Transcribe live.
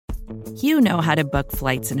You know how to book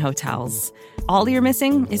flights and hotels. All you're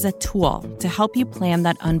missing is a tool to help you plan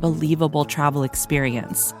that unbelievable travel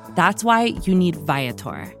experience. That's why you need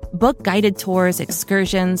Viator. Book guided tours,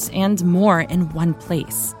 excursions, and more in one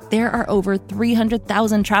place. There are over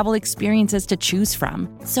 300,000 travel experiences to choose from,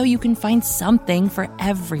 so you can find something for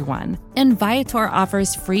everyone. And Viator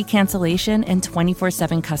offers free cancellation and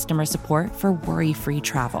 24/7 customer support for worry-free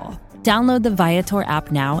travel. Download the Viator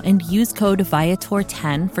app now and use code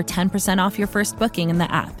Viator10 for 10% off your first booking in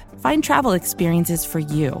the app. Find travel experiences for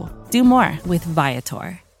you. Do more with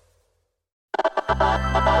Viator.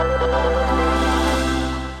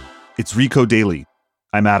 It's Recode Daily.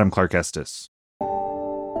 I'm Adam Clark Estes.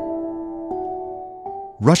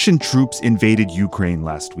 Russian troops invaded Ukraine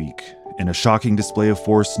last week in a shocking display of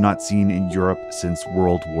force not seen in Europe since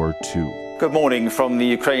World War II. Good morning from the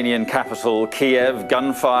Ukrainian capital, Kiev.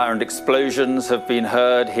 Gunfire and explosions have been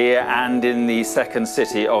heard here and in the second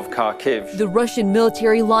city of Kharkiv. The Russian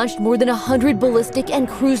military launched more than 100 ballistic and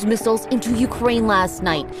cruise missiles into Ukraine last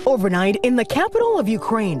night. Overnight, in the capital of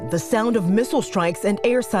Ukraine, the sound of missile strikes and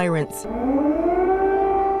air sirens.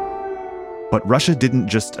 But Russia didn't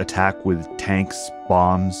just attack with tanks,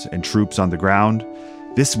 bombs, and troops on the ground.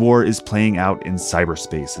 This war is playing out in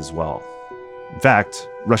cyberspace as well. In fact,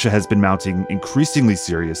 Russia has been mounting increasingly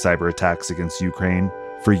serious cyber attacks against Ukraine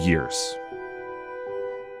for years.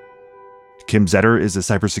 Kim Zetter is a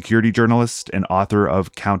cybersecurity journalist and author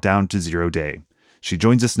of Countdown to Zero Day. She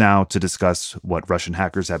joins us now to discuss what Russian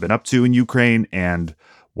hackers have been up to in Ukraine and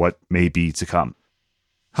what may be to come.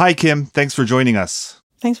 Hi, Kim. Thanks for joining us.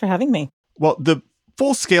 Thanks for having me. Well, the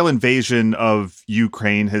full-scale invasion of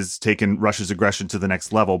Ukraine has taken Russia's aggression to the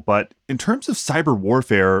next level. But in terms of cyber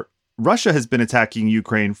warfare, Russia has been attacking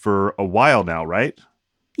Ukraine for a while now, right?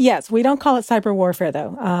 Yes, we don't call it cyber warfare,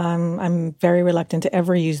 though. I'm very reluctant to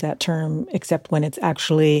ever use that term, except when it's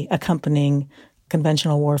actually accompanying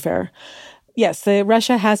conventional warfare. Yes,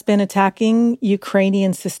 Russia has been attacking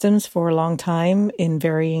Ukrainian systems for a long time in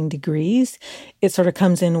varying degrees. It sort of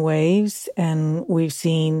comes in waves, and we've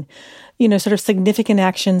seen, sort of significant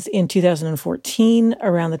actions in 2014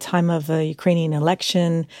 around the time of the Ukrainian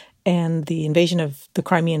election and the invasion of the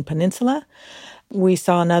Crimean Peninsula. We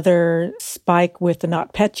saw another spike with the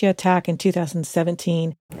NotPetya attack in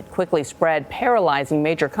 2017. It quickly spread, paralyzing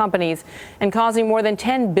major companies and causing more than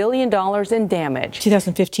 $10 billion in damage.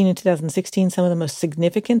 2015 and 2016, some of the most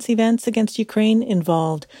significant events against Ukraine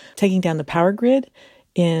involved taking down the power grid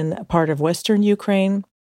in a part of western Ukraine.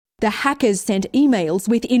 The hackers sent emails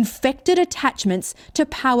with infected attachments to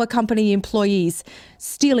power company employees,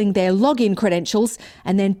 stealing their login credentials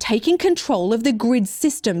and then taking control of the grid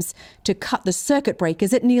systems to cut the circuit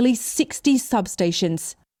breakers at nearly 60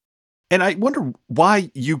 substations. And I wonder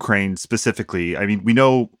why Ukraine specifically. I mean, we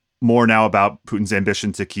know more now about Putin's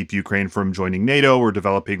ambition to keep Ukraine from joining NATO or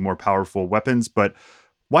developing more powerful weapons, but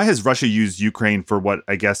why has Russia used Ukraine for what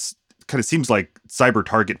I guess kind of seems like cyber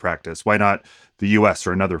target practice? Why not the U.S.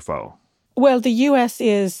 or another foe? Well, the U.S.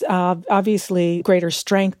 is obviously greater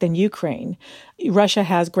strength than Ukraine. Russia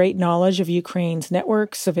has great knowledge of Ukraine's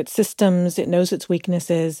networks, of its systems. It knows its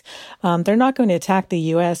weaknesses. They're not going to attack the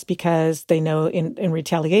U.S. because they know in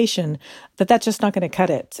retaliation that that's just not going to cut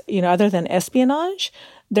it. Other than espionage,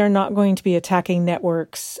 they're not going to be attacking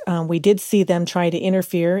networks. We did see them try to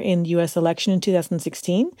interfere in the U.S. election in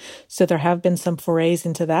 2016, so there have been some forays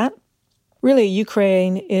into that. Really,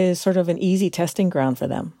 Ukraine is sort of an easy testing ground for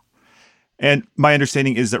them. And my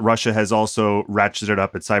understanding is that Russia has also ratcheted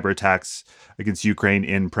up its cyber attacks against Ukraine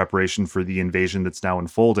in preparation for the invasion that's now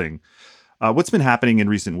unfolding. What's been happening in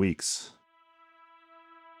recent weeks?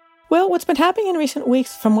 Well, what's been happening in recent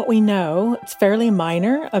weeks, from what we know, it's fairly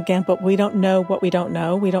minor. Again, but we don't know what we don't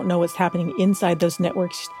know. We don't know what's happening inside those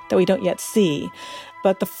networks that we don't yet see.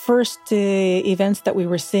 But the first events that we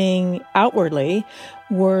were seeing outwardly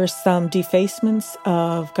were some defacements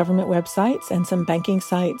of government websites and some banking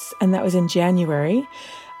sites, and that was in January.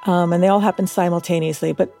 And they all happened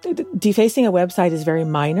simultaneously. But defacing a website is very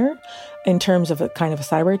minor in terms of a kind of a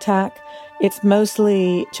cyber attack. It's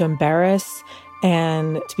mostly to embarrass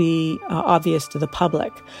and to be obvious to the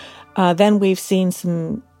public. Then we've seen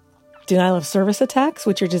some denial of service attacks,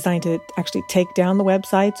 which are designed to actually take down the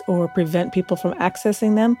websites or prevent people from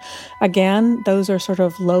accessing them. Again, those are sort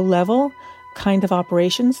of low-level kind of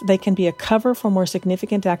operations. They can be a cover for more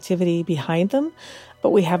significant activity behind them, but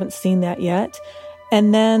we haven't seen that yet.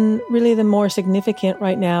 And then really the more significant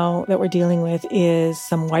right now that we're dealing with is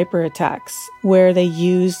some wiper attacks, where they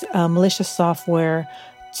use malicious software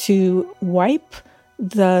to wipe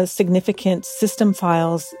the significant system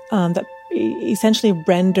files that essentially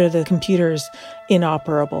render the computers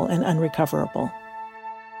inoperable and unrecoverable.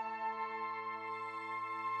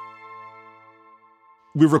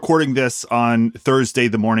 we're recording this on Thursday,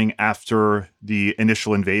 the morning after the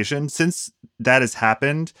initial invasion. Since that has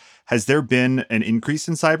happened, has there been an increase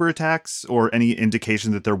in cyber attacks or any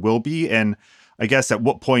indication that there will be? And I guess at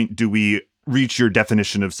what point do we reach your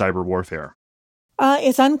definition of cyber warfare?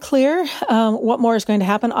 It's unclear what more is going to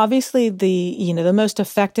happen. Obviously, the most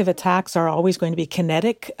effective attacks are always going to be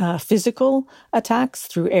kinetic, physical attacks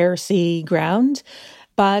through air, sea, ground.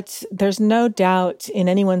 But there's no doubt in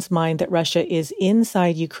anyone's mind that Russia is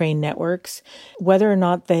inside Ukraine networks. Whether or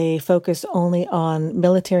not they focus only on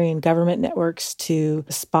military and government networks to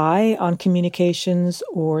spy on communications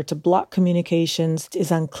or to block communications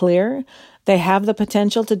is unclear. They have the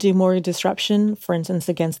potential to do more disruption, for instance,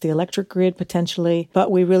 against the electric grid potentially,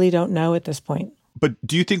 but we really don't know at this point. But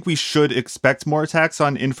do you think we should expect more attacks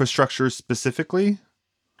on infrastructure specifically?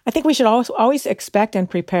 I think we should always expect and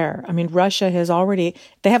prepare. I mean, Russia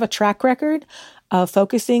they have a track record of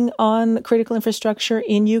focusing on critical infrastructure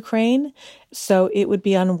in Ukraine. So it would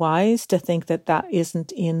be unwise to think that that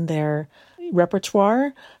isn't in their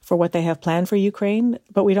repertoire for what they have planned for Ukraine.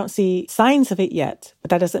 But we don't see signs of it yet. But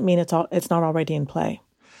that doesn't mean it's not already in play.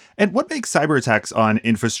 And what makes cyber attacks on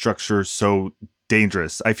infrastructure so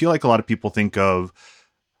dangerous? I feel like a lot of people think of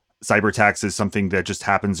cyber attacks is something that just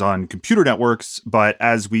happens on computer networks, but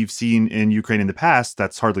as we've seen in Ukraine in the past,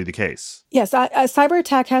 that's hardly the case. Yes, a cyber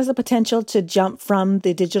attack has the potential to jump from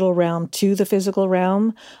the digital realm to the physical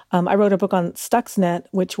realm. I wrote a book on Stuxnet,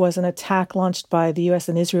 which was an attack launched by the U.S.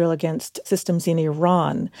 and Israel against systems in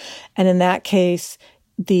Iran. And in that case,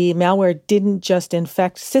 the malware didn't just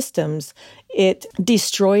infect systems, it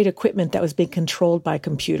destroyed equipment that was being controlled by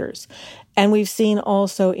computers. And we've seen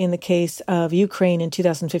also in the case of Ukraine in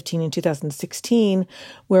 2015 and 2016,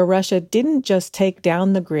 where Russia didn't just take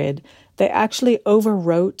down the grid, they actually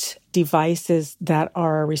overwrote devices that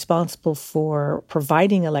are responsible for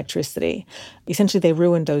providing electricity. Essentially, they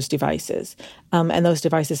ruined those devices, and those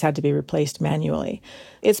devices had to be replaced manually.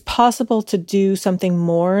 It's possible to do something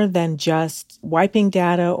more than just wiping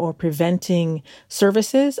data or preventing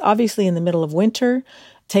services. Obviously, in the middle of winter,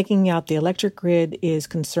 taking out the electric grid is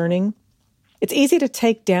concerning. It's easy to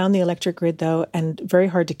take down the electric grid, though, and very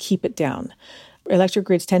hard to keep it down. Electric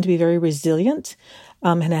grids tend to be very resilient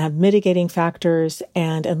and have mitigating factors.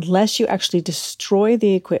 And unless you actually destroy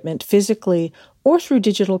the equipment physically or through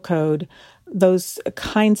digital code, those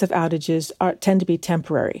kinds of outages tend to be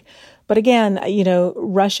temporary. But again,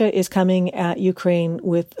 Russia is coming at Ukraine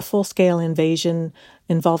with full-scale invasion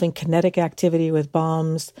involving kinetic activity with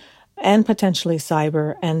bombs and potentially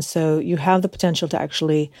cyber. And so you have the potential to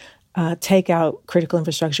actually take out critical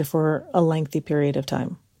infrastructure for a lengthy period of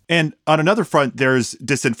time. And on another front, there's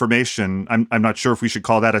disinformation. I'm not sure if we should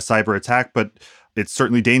call that a cyber attack, but it's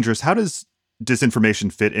certainly dangerous. How does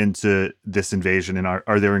disinformation fit into this invasion, and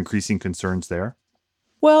are there increasing concerns there?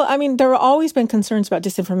 Well, I mean, there have always been concerns about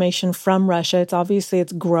disinformation from Russia.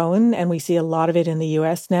 It's grown, and we see a lot of it in the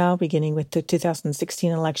U.S. now, beginning with the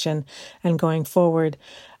 2016 election and going forward.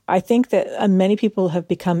 I think that many people have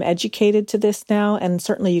become educated to this now, and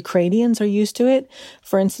certainly Ukrainians are used to it.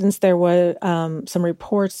 For instance, there were some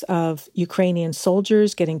reports of Ukrainian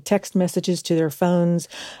soldiers getting text messages to their phones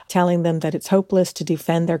telling them that it's hopeless to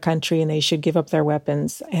defend their country and they should give up their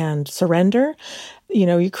weapons and surrender.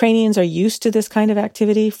 Ukrainians are used to this kind of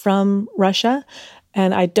activity from Russia,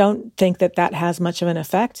 and I don't think that has much of an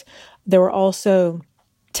effect. There were also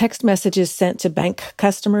text messages sent to bank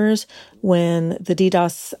customers when the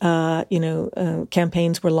DDoS,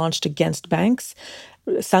 campaigns were launched against banks.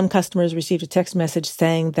 Some customers received a text message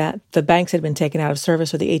saying that the banks had been taken out of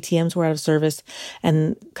service or the ATMs were out of service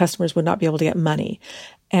and customers would not be able to get money.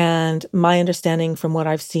 And my understanding from what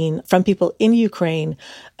I've seen from people in Ukraine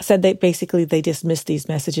said that basically they dismissed these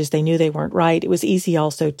messages. They knew they weren't right. It was easy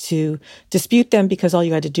also to dispute them because all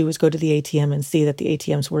you had to do was go to the ATM and see that the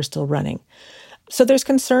ATMs were still running. So there's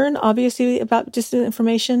concern, obviously, about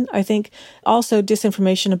disinformation. I think also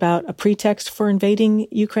disinformation about a pretext for invading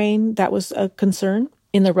Ukraine, that was a concern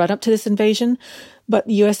in the run-up to this invasion. But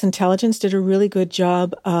U.S. intelligence did a really good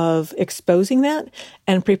job of exposing that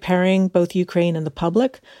and preparing both Ukraine and the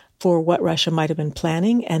public for what Russia might have been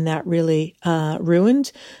planning. And that really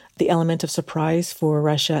ruined the element of surprise for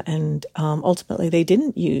Russia. And ultimately, they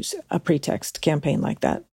didn't use a pretext campaign like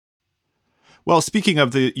that. Well, speaking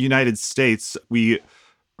of the United States, we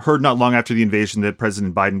heard not long after the invasion that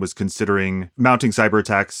President Biden was considering mounting cyber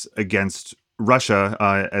attacks against Russia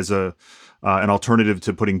as an alternative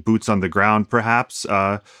to putting boots on the ground, perhaps.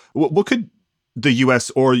 What could the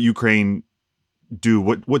U.S. or Ukraine do?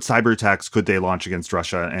 What cyber attacks could they launch against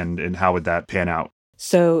Russia, and how would that pan out?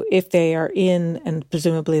 So if they are in, and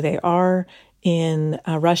presumably they are, in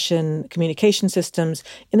Russian communication systems,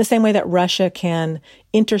 in the same way that Russia can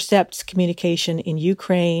intercept communication in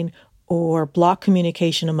Ukraine or block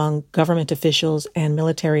communication among government officials and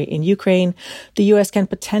military in Ukraine, the U.S. can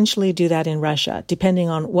potentially do that in Russia, depending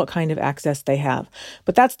on what kind of access they have.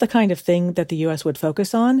 But that's the kind of thing that the U.S. would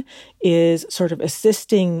focus on, is sort of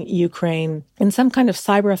assisting Ukraine in some kind of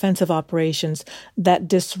cyber offensive operations that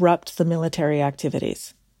disrupt the military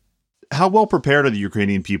activities. How well prepared are the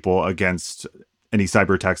Ukrainian people against any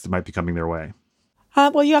cyber attacks that might be coming their way?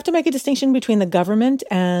 Well, you have to make a distinction between the government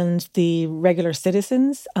and the regular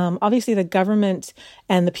citizens. Obviously, the government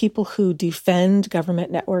and the people who defend government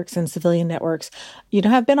networks and civilian networks,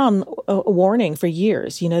 have been on a warning for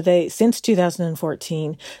years. Since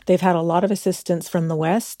 2014, they've had a lot of assistance from the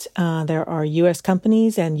West. There are U.S.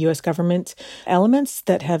 companies and U.S. government elements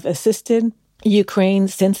that have assisted Ukraine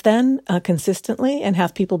since then consistently and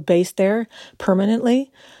have people based there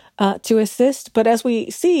permanently to assist. But as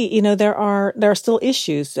we see, there are still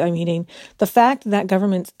issues. I mean, the fact that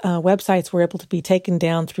government websites were able to be taken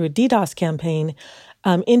down through a DDoS campaign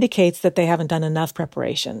indicates that they haven't done enough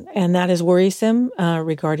preparation. And that is worrisome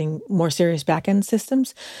regarding more serious backend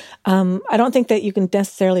systems. I don't think that you can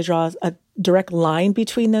necessarily draw a direct line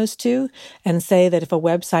between those two and say that if a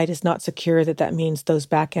website is not secure, that means those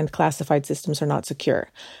backend classified systems are not secure,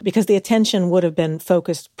 because the attention would have been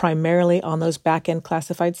focused primarily on those backend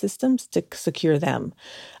classified systems to secure them.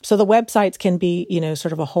 So the websites can be,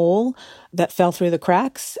 sort of a hole that fell through the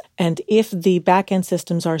cracks. And if the backend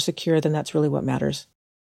systems are secure, then that's really what matters.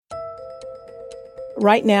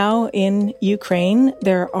 Right now in Ukraine,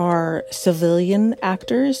 there are civilian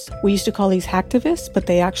actors. We used to call these hacktivists, but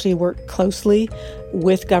they actually work closely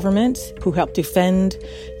with government who help defend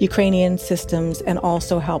Ukrainian systems and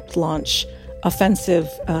also helped launch offensive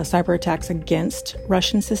cyber attacks against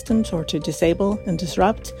Russian systems or to disable and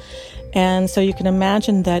disrupt. And so you can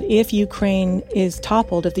imagine that if Ukraine is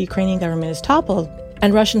toppled, if the Ukrainian government is toppled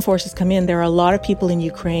and Russian forces come in, there are a lot of people in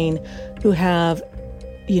Ukraine who have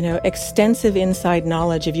extensive inside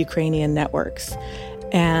knowledge of Ukrainian networks.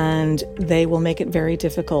 And they will make it very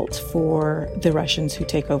difficult for the Russians who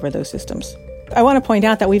take over those systems. I want to point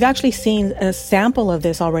out that we've actually seen a sample of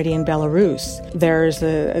this already in Belarus. There's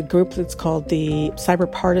a group that's called the Cyber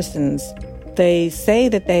Partisans. They say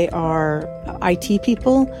that they are IT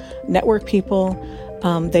people, network people.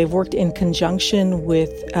 They've worked in conjunction with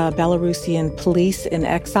Belarusian police in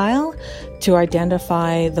exile to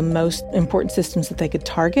identify the most important systems that they could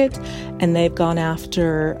target. And they've gone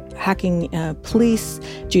after hacking police,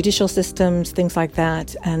 judicial systems, things like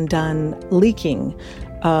that, and done leaking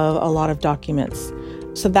of a lot of documents.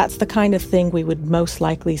 So that's the kind of thing we would most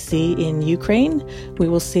likely see in Ukraine. We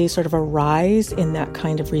will see sort of a rise in that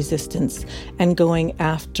kind of resistance and going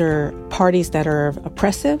after parties that are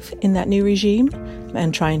oppressive in that new regime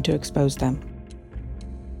and trying to expose them.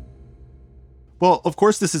 Well, of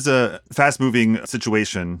course, this is a fast-moving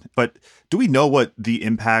situation, but do we know what the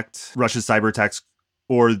impact Russia's cyber attacks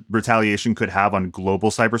or retaliation could have on global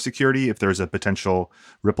cybersecurity if there's a potential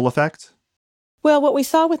ripple effect? Well, what we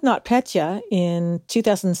saw with NotPetya in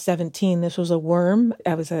 2017, this was a worm.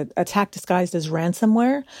 It was an attack disguised as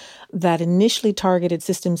ransomware that initially targeted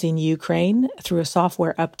systems in Ukraine through a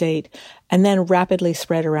software update and then rapidly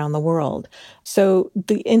spread around the world. So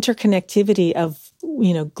the interconnectivity of,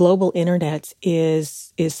 global internet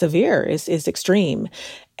is severe, is extreme.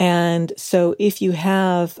 And so if you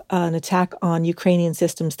have an attack on Ukrainian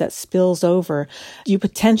systems that spills over, you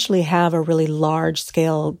potentially have a really large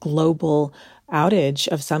scale global outage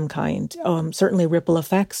of some kind, certainly ripple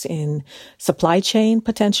effects in supply chain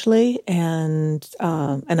potentially, and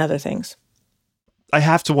other things. I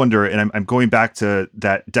have to wonder, and I'm going back to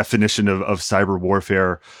that definition of cyber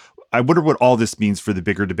warfare. I wonder what all this means for the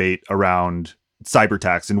bigger debate around cyber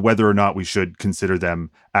attacks and whether or not we should consider them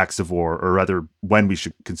acts of war, or rather when we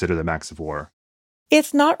should consider them acts of war.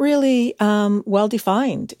 It's not really well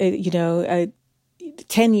defined.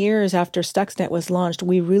 10 years after Stuxnet was launched,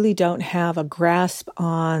 we really don't have a grasp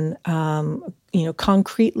on,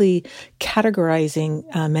 concretely categorizing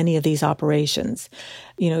many of these operations.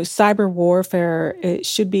 Cyber warfare, it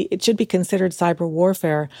should be considered cyber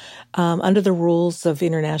warfare under the rules of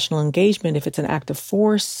international engagement if it's an act of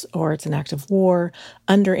force or it's an act of war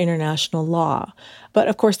under international law. But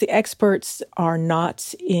of course, the experts are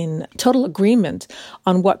not in total agreement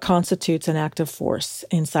on what constitutes an act of force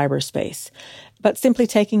in cyberspace. But simply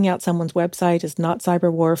taking out someone's website is not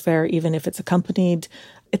cyber warfare, even if it's accompanied.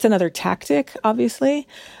 It's another tactic, obviously.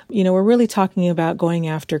 We're really talking about going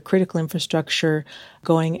after critical infrastructure,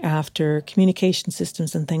 going after communication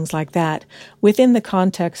systems and things like that within the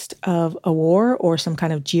context of a war or some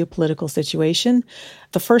kind of geopolitical situation.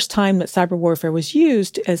 The first time that cyber warfare was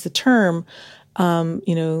used as a term,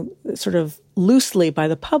 sort of loosely by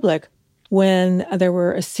the public, when there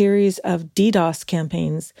were a series of DDoS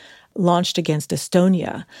campaigns launched against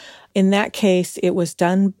Estonia. In that case, it was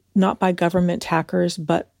done not by government hackers,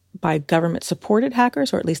 but by government-supported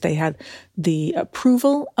hackers, or at least they had the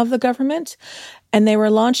approval of the government. And they were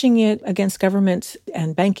launching it against government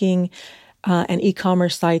and banking and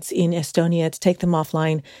e-commerce sites in Estonia to take them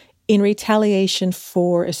offline in retaliation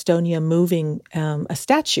for Estonia moving a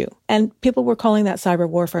statue. And people were calling that cyber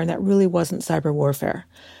warfare, and that really wasn't cyber warfare.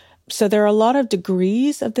 So there are a lot of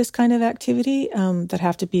degrees of this kind of activity that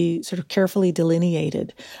have to be sort of carefully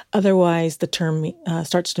delineated. Otherwise, the term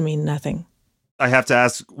starts to mean nothing. I have to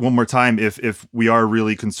ask one more time if we are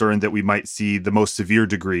really concerned that we might see the most severe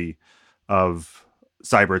degree of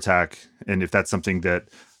cyber attack, and if that's something that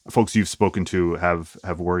folks you've spoken to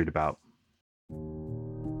have worried about.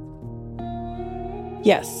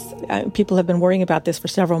 Yes, people have been worrying about this for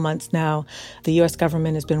several months now. The U.S.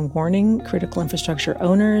 government has been warning critical infrastructure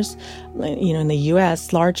owners. In the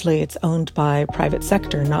U.S., largely it's owned by private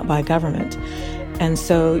sector, not by government. And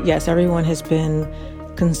so, yes, everyone has been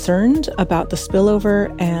concerned about the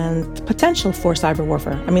spillover and the potential for cyber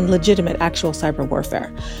warfare. Legitimate, actual cyber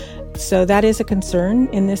warfare. So that is a concern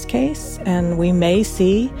in this case, and we may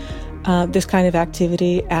see this kind of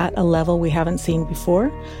activity at a level we haven't seen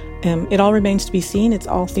before. It all remains to be seen. It's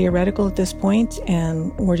all theoretical at this point,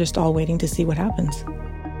 and we're just all waiting to see what happens.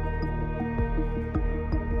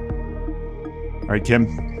 All right,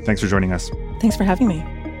 Kim, thanks for joining us. Thanks for having me.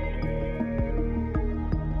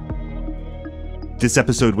 This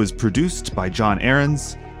episode was produced by John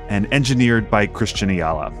Ahrens and engineered by Christian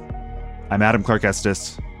Ayala. I'm Adam Clark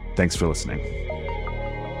Estes. Thanks for listening.